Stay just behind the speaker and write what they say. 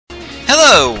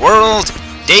Hello, world!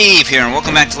 Dave here, and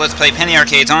welcome back to Let's Play Penny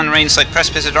Arcades on Rainslick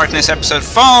Precipice of Darkness Episode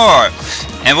 4!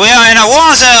 And we are in a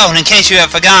war zone, in case you have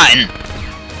forgotten!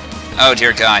 Oh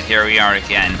dear God, here we are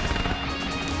again.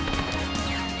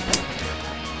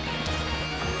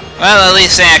 Well, at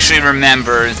least I actually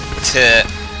remember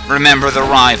the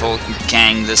rival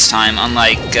gang this time,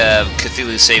 unlike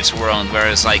Cthulhu Saves the World,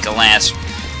 whereas like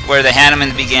where they had them in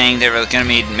the beginning, they were going to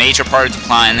be a major part of the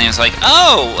plot, and then it was like,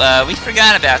 oh, we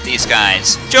forgot about these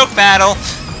guys. Joke battle!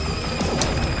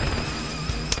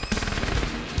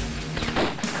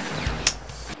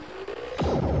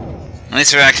 At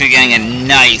least we're actually getting a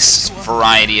nice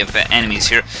variety of enemies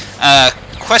here.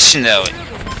 Question though.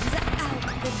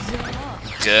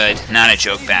 Good, not a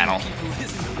joke battle.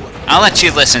 I'll let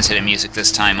you listen to the music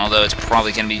this time, although it's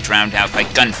probably going to be drowned out by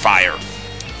gunfire.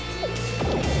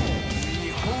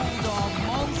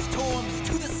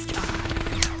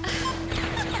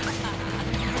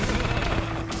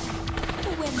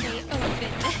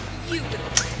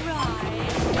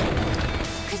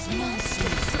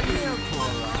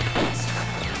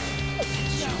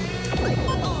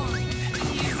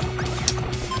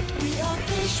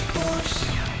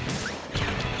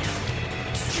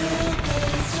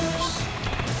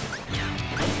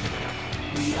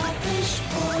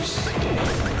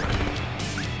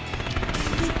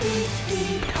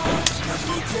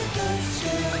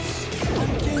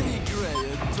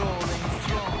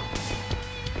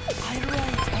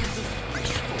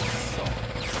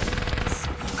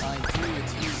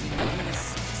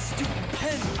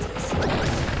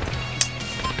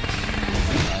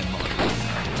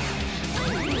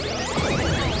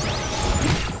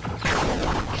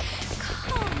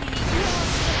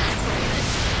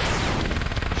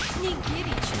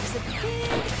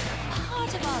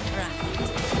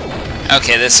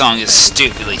 Okay, this song is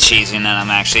stupidly cheesy, and I'm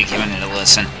actually giving it a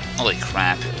listen. Holy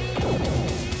crap!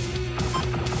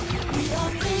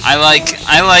 I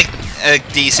like a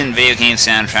decent video game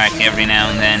soundtrack every now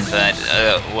and then, but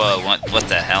whoa, what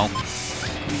the hell?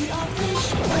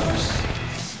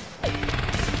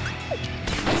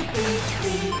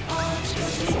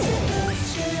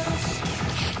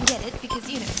 Get it because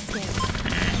you know skills.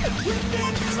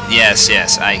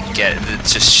 Yes, I get it.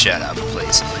 Just shut up,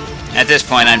 please. At this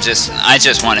point, I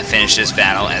just want to finish this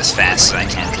battle as fast as I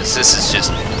can, because this is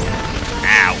just...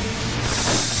 Ow.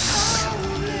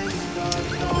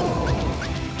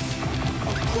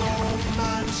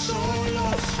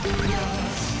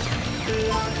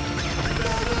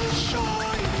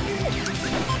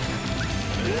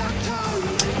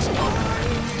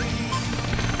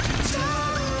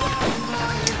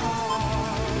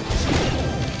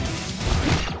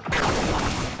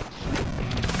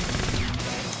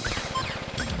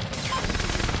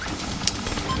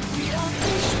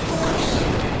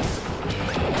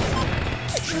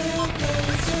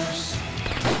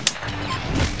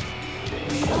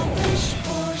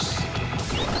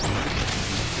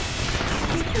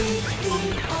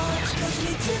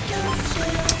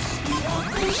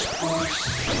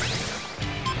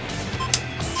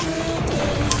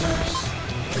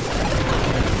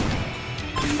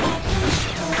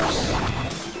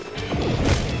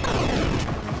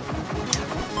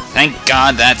 Thank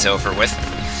God that's over with.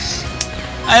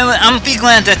 I'll be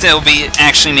glad that they'll be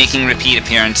actually making repeat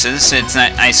appearances. It's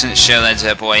nice to show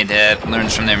that Boyd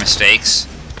learns from their mistakes.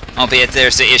 Albeit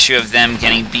there's the issue of them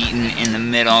getting beaten in the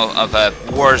middle of a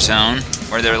war zone,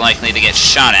 where they're likely to get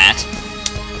shot at.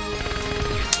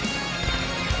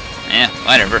 Yeah,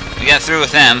 whatever. We got through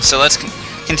with them, so let's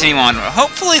continue on.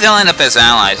 Hopefully they'll end up as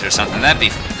allies or something.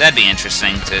 That'd be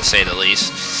interesting, to say the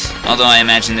least. Although I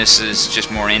imagine this is just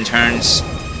more interns.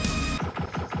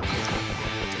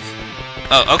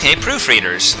 Oh, okay,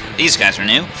 proofreaders. These guys are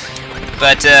new.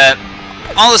 But,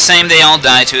 all the same, they all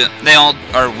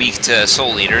are weak to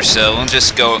Soul Eater, so we'll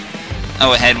just go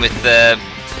ahead with,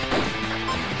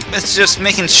 it's just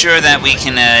making sure that we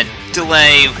can,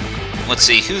 delay, let's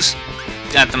see, who's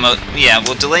got the most, yeah,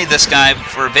 we'll delay this guy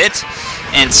for a bit,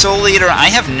 and Soul Eater, I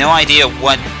have no idea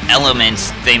what element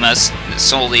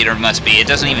Soul Eater must be, it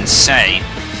doesn't even say,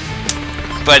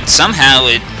 but somehow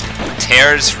it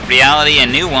tears reality a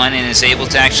new one and is able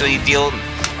to actually deal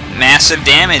massive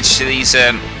damage to these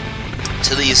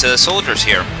soldiers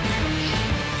here.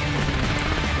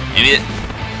 Maybe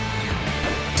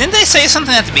didn't they say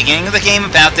something at the beginning of the game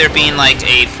about there being like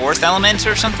a fourth element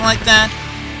or something like that?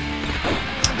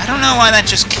 I don't know why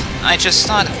I just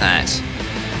thought of that.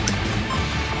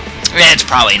 It's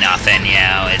probably nothing,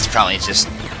 it's probably just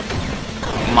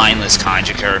mindless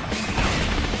conjecture.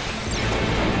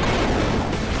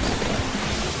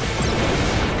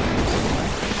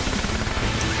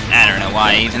 I don't know know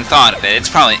why I even thought of it. It's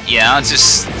probably... yeah, I'll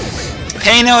just...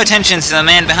 pay no attention to the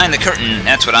man behind the curtain.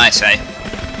 That's what I say.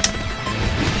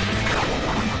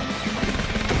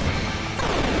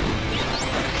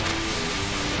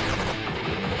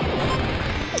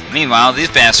 Meanwhile, these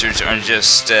bastards are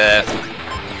just, well,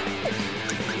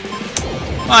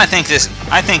 I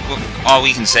think all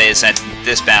we can say is that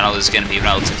this battle is going to be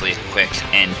relatively quick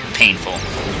and painful.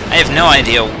 I have no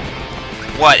idea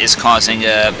what is causing,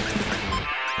 my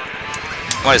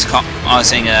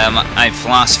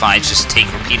Philosophy just take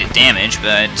repeated damage,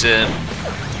 but,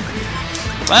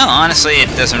 well, honestly, it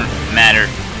doesn't matter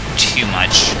too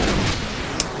much.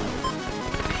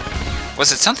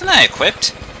 Was it something I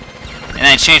equipped? And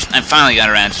I finally got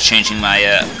around to changing my,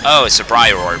 oh, it's a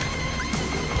Briar Orb.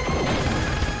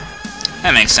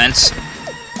 That makes sense.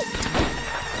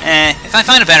 If I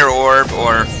find a better orb,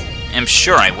 or I'm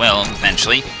sure I will,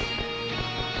 eventually.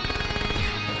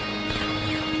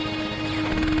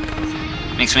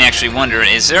 Makes me actually wonder,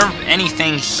 is there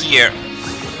anything here?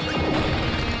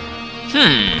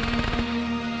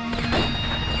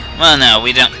 Well, no,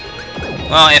 we don't.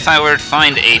 Well, if I were to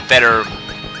find a better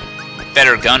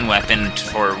gun weapon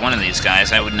for one of these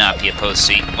guys, I would not be opposed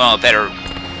to, well, a better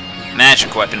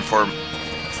magic weapon for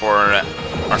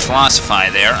our Philosophy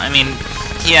there. I mean,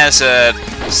 he has a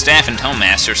Staff and Tome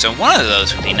Master, so one of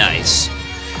those would be nice.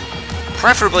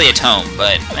 Preferably a Tome,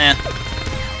 but,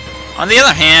 On the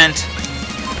other hand...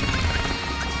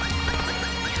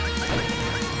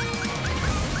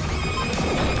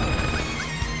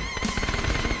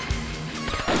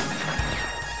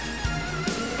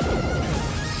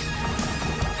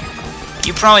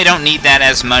 you probably don't need that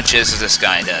as much as this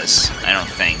guy does, I don't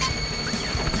think.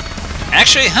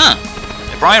 Actually,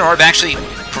 the Briar Orb actually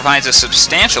provides a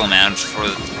substantial amount for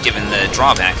given the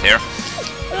drawback there.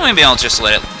 Well, maybe I'll just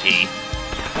let it be.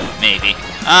 Maybe.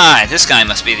 Ah, this guy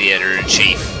must be the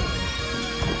Editor-in-Chief.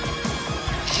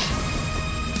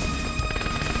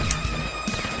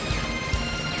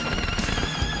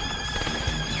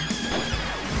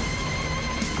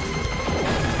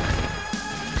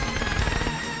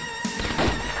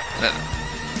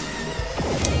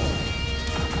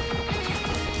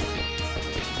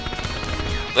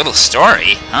 Little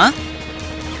story, huh?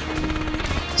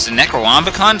 Is the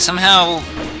Necrowombicon somehow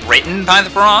written by the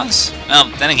Bras? Well,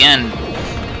 then again,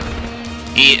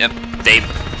 they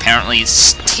apparently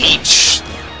teach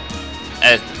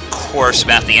a course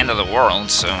about the end of the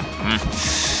world, so...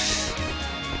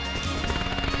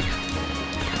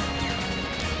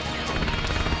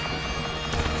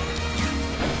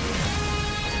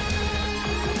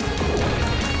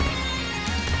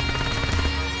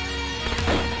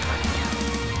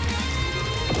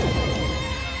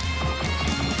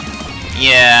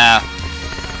 Yeah.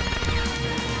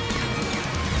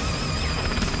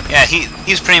 Yeah,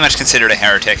 he's pretty much considered a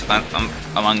heretic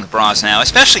among the Bras now,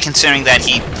 especially considering that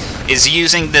he is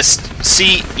using the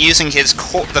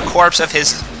corpse of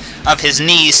his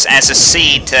niece as a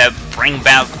seed to bring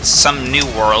about some new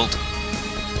world.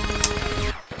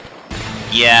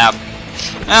 Yeah.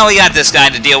 Well, we got this guy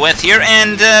to deal with here,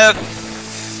 and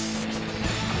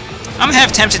I'm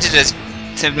half tempted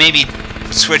to maybe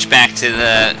switch back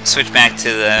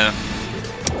to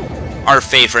our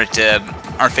favorite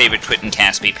Twit and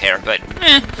Caspi pair, but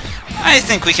I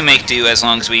think we can make do as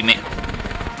long as we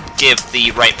give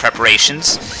the right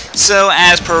preparations. So,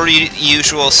 as per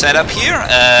usual setup here,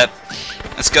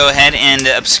 let's go ahead and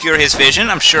obscure his vision.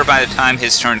 I'm sure by the time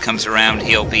his turn comes around,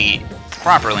 he'll be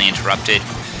properly interrupted.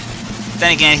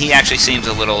 Then again, he actually seems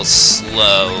a little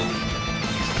slow.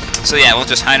 So yeah, we'll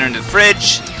just hide under the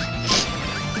fridge.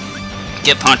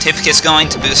 Get Pontificus going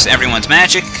to boost everyone's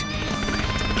magic.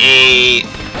 A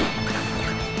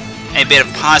bit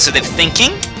of positive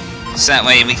thinking, so that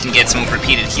way we can get some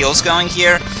repeated heals going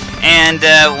here, and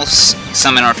we'll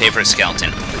summon our favorite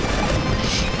skeleton.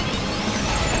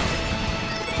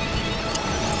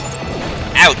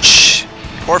 Ouch!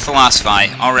 Poor Philosophy,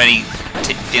 already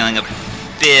feeling a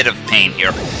bit of pain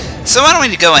here. So why don't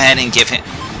we go ahead and give him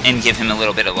a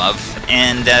little bit of love,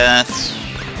 and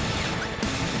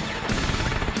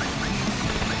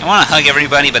I want to hug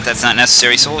everybody, but that's not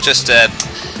necessary, so we'll just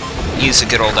use a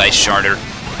good old Ice Shardder.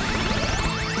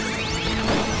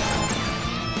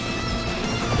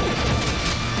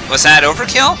 Was that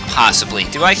overkill? Possibly.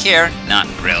 Do I care? Not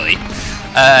really.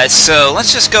 So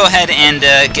let's just go ahead and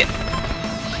get...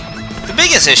 The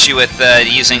biggest issue with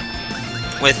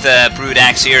Brood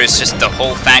Axe here is just the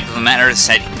whole fact of the matter is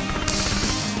that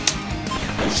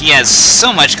he has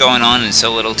so much going on and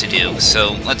so little to do.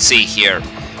 So let's see here.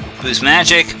 Boost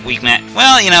magic, weak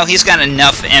well, you know, he's got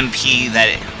enough MP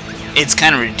that it's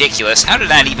kind of ridiculous. How did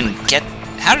that even get...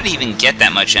 how did he even get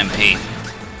that much MP?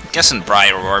 Guessing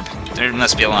Briar Orb. There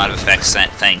must be a lot of effects to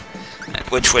that thing,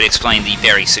 which would explain the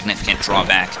very significant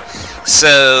drawback.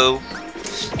 So,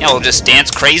 yeah, we'll just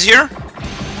dance crazier.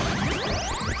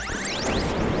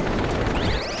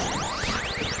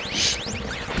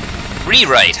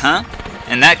 Rewrite, huh?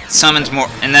 And that summons more.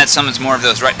 And that summons more of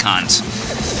those retcons.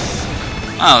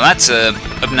 Oh, that's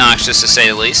obnoxious to say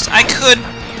the least. I could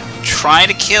try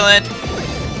to kill it,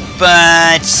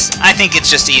 but I think it's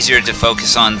just easier to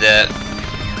focus on the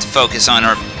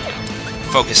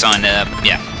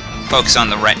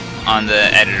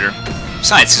editor.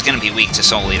 Besides, it's going to be weak to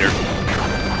Soul Eater.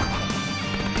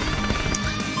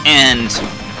 And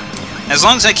as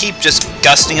long as I keep just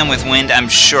gusting him with wind, I'm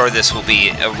sure this will be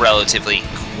a relatively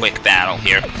quick battle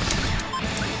here.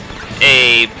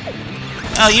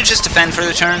 Oh, you just defend for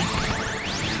the turn?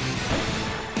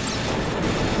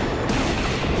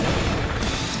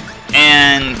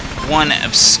 And one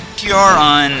obscure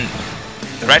on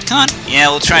the retcon? Yeah,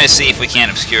 we'll try to see if we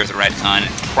can't obscure the retcon.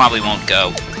 It probably won't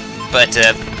go. But,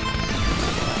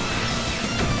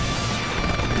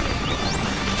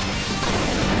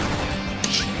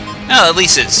 well, at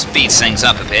least it speeds things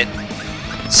up a bit.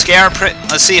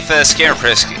 Let's see if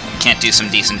Precipice can't do some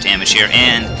decent damage here.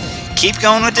 And keep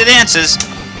going with the dances.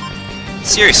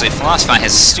 Seriously, Philosophy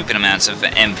has stupid amounts of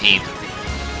MP.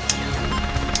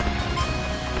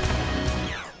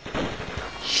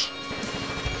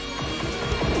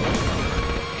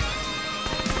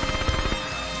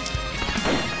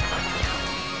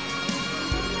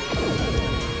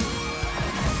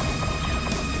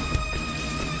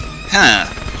 Huh.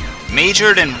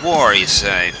 Majored in war, you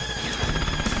say?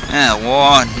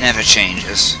 War never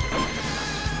changes.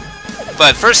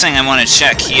 But first thing I want to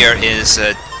check here is,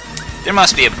 there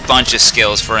must be a bunch of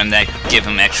skills for him that give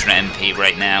him extra MP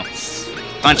right now.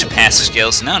 Bunch of passive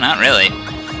skills? No, not really.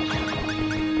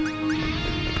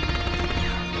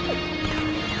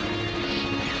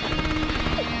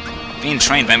 Being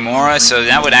trained by Mora, so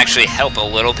that would actually help a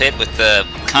little bit with the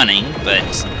cunning,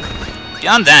 but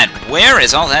beyond that, where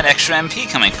is all that extra MP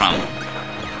coming from?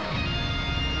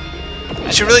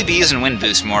 I should really be using Wind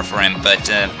Boost more for him, but,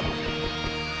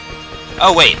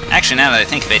 oh wait, actually now that I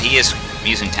think of it, he is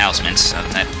using Talismans, so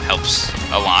that helps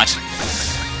a lot.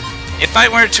 If I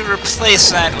were to replace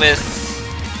that with...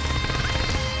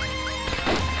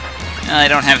 I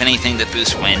don't have anything that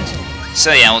boosts wind,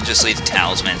 so yeah, we'll just leave the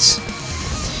Talismans.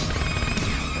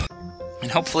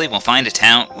 And hopefully we'll find a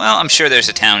town. Well, I'm sure there's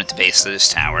a town at the base of this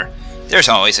tower. There's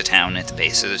always a town at the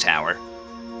base of the tower.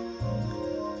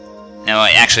 No,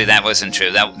 actually that wasn't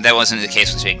true. That wasn't the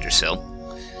case with Yggdrasil.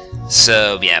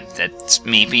 So, yeah, that's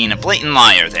me being a blatant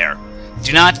liar there.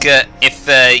 Do not get... If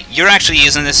you're actually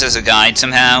using this as a guide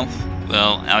somehow,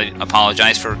 well, I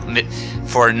apologize for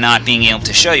not being able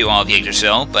to show you all of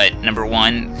Yggdrasil, but number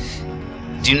one,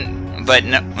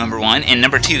 and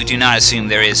number two, do not assume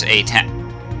there is a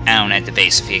town at the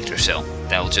base of Yggdrasil.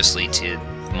 That will just lead to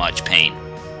much pain.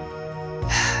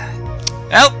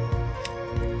 Well,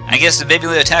 I guess the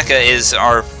Biblioteca is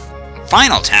our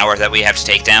final tower that we have to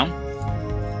take down.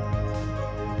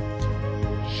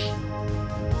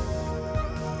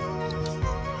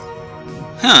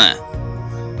 Huh.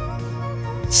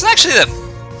 It's actually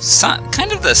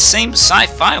kind of the same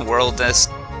sci-fi world as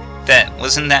that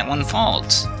was in that one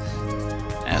fault,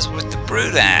 as with the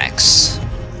Brute Axe.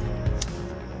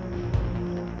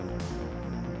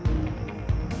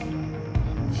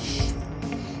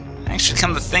 Actually,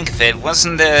 come to think of it,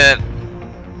 wasn't the...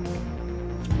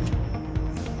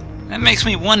 That makes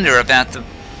me wonder about the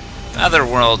other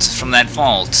worlds from that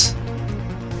vault.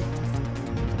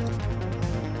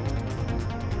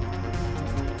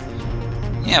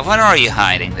 Yeah, what are you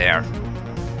hiding there?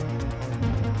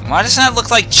 Why does that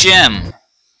look like Jim?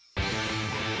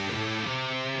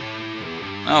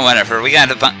 Oh, whatever. We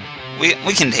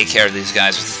can take care of these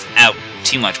guys without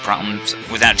too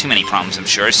many problems, I'm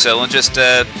sure. So we'll just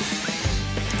get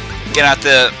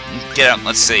out.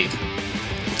 Let's see.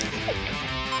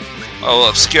 Oh, we'll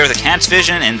obscure the cat's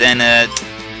vision, and then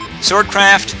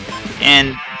swordcraft,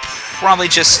 and probably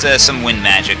just some wind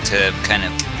magic to kind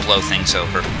of blow things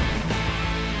over.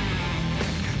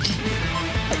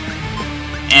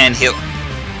 And he'll...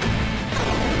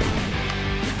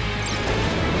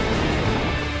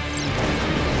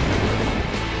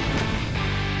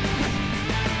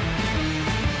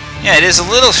 Yeah, it is a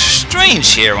little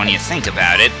strange here when you think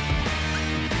about it.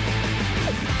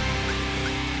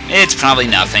 It's probably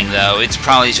nothing, though. It's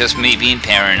probably just me being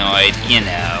paranoid, you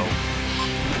know.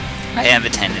 I have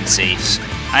tendencies.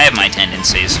 I have my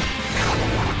tendencies.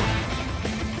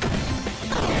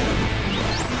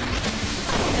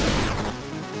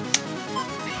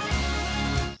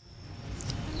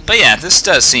 But yeah, this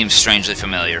does seem strangely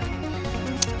familiar.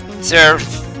 There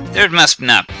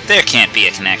can't be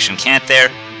a connection, can't there?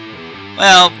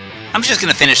 Well, I'm just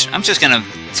gonna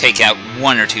take out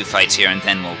 1 or 2 fights here, and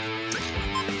then we'll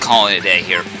call it a day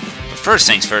here. But first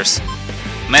things first.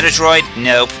 Metadroid?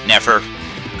 Nope, never.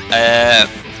 A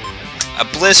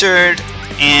blizzard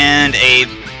and a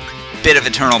bit of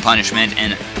eternal punishment,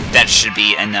 and that should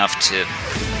be enough to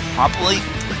probably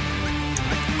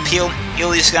heal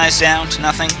these guys down to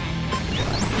nothing.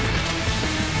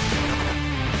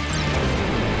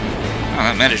 Oh,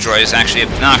 that Metadroid is actually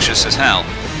obnoxious as hell.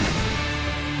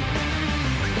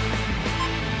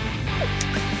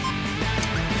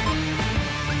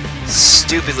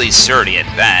 Stupidly sturdy at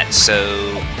that,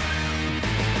 so...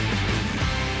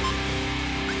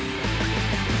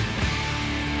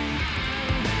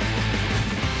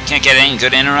 Can't get any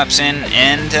good interrupts in,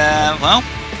 and, well...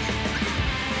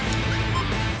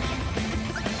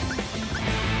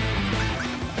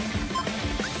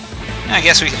 I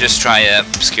guess we could just try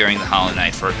obscuring the Hollow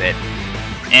Knight for a bit.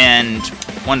 And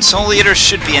 1 Soul Eater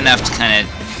should be enough to kind of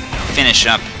finish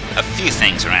up a few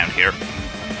things around here.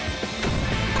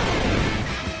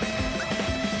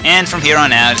 And from here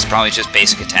on out, it's probably just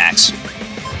basic attacks.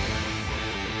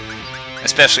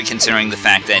 Especially considering the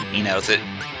fact that, you know, that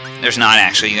there's not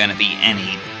actually going to be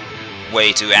any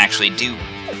way to actually do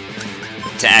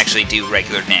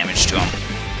regular damage to him.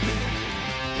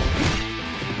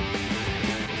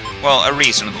 Well, a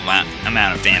reasonable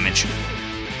amount of damage.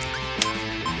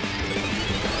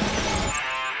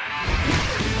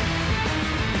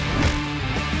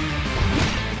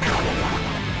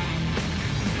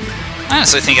 I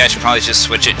honestly think I should probably just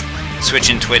switch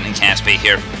into it and cast bait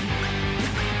here.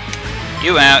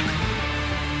 You out.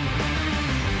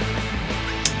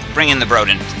 Bring in the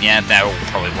Broden. Yeah, that will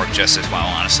probably work just as well,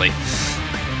 honestly.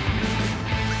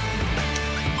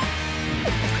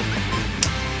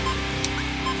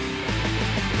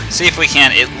 See if we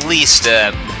can at least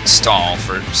stall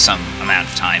for some amount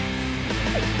of time.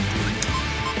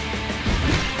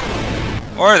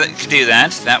 Or that could do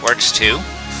that. That works too.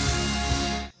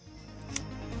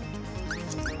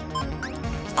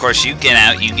 Of course, you get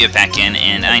out, you get back in,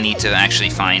 and I need to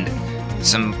actually find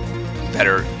some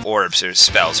better orbs or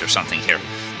spells or something here.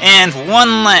 And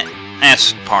one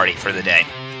last party for the day.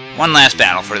 One last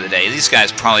battle for the day. These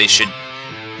guys probably should...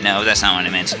 No, that's not what I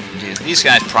meant to do. These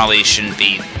guys probably shouldn't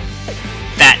be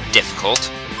that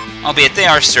difficult. Albeit they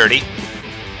are sturdy.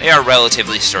 They are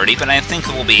relatively sturdy, but I think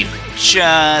it will be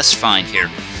just fine here.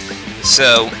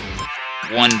 So,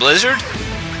 1 Blizzard,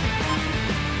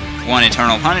 1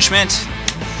 Eternal Punishment,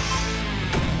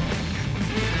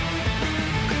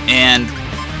 and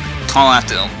call out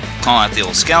the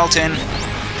old skeleton.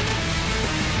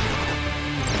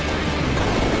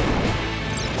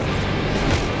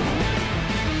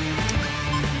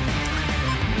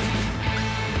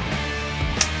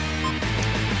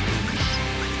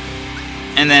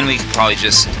 And then we could probably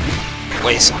just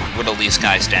whittle these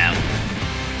guys down.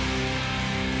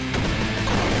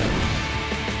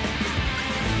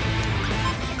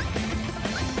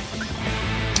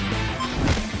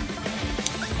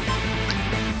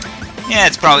 Yeah,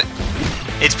 it's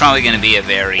probably going to be a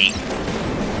very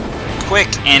quick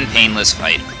and painless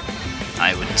fight,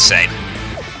 I would say.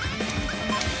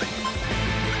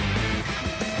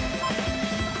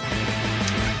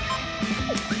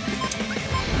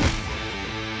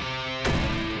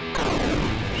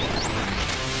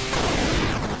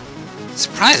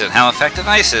 Surprised at how effective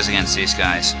ice is against these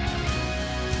guys.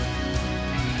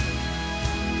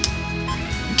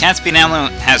 Catsby now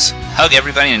has Hug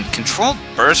Everybody and Controlled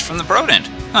Burst from the Brodent.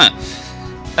 Huh.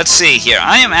 Let's see here.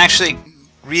 I am actually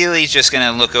really just going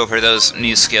to look over those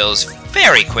new skills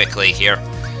very quickly here.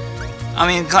 I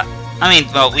mean,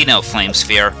 well, we know Flame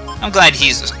Sphere. I'm glad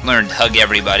he's learned Hug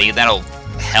Everybody. That'll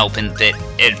help in bit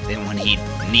when he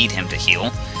need him to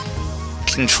heal.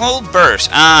 Controlled Burst.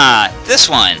 Ah, this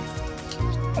one.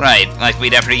 Right, like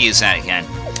we'd ever use that again.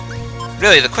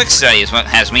 Really, the quick study is what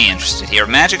has me interested here.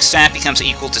 Magic stat becomes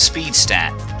equal to speed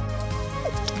stat.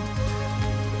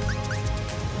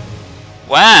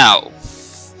 Wow.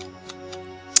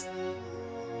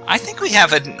 I think we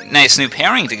have a nice new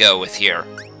pairing to go with here.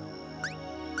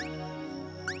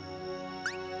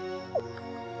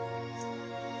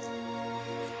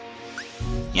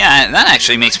 Yeah, that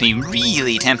actually makes me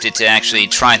really tempted to actually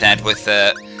try that with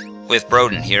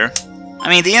Broden here. I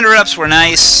mean, the interrupts were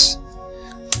nice,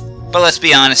 but let's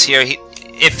be honest here,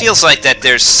 it feels like that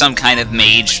there's some kind of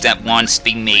mage that wants to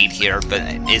be made here, but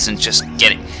isn't just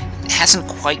hasn't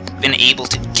quite been able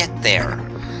to get there.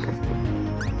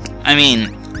 I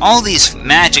mean, all these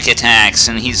magic attacks,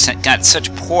 and he's got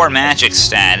such poor magic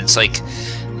stat. It's like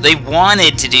they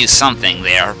wanted to do something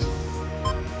there.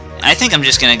 I think I'm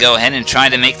just going to go ahead and try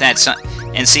to make that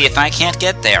and see if I can't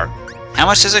get there. How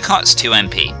much does it cost? 2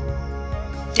 MP.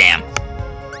 Damn.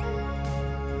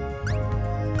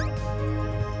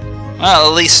 Well,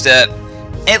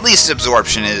 at least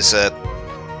absorption is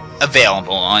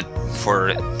available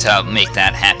to make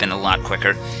that happen a lot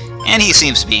quicker, and he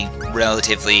seems to be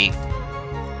relatively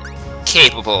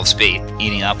capable of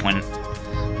speeding up when.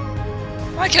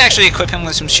 I could actually equip him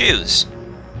with some shoes,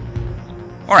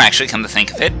 or actually, come to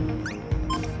think of it.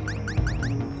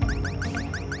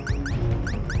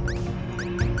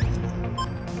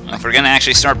 Well, if we're gonna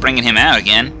actually start bringing him out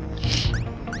again.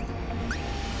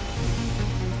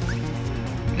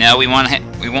 No, we want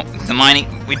the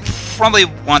mining. We probably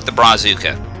want the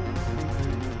Brazuca.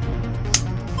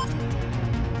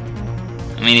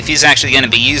 I mean, if he's actually going to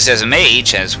be used as a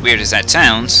mage, as weird as that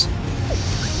sounds,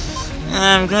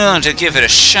 I'm going to give it a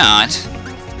shot.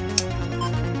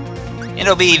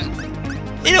 It'll be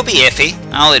iffy,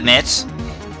 I'll admit.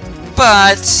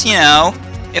 But, you know,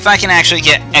 if I can actually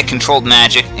get a controlled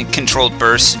magic and controlled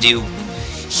burst to do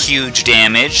huge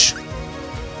damage,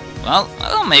 well,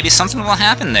 maybe something will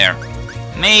happen there.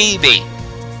 Maybe.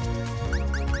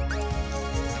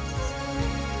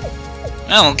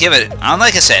 Well, we'll give it.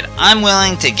 Like I said, I'm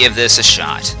willing to give this a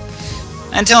shot.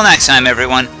 Until next time,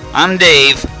 everyone, I'm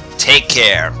Dave. Take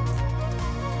care.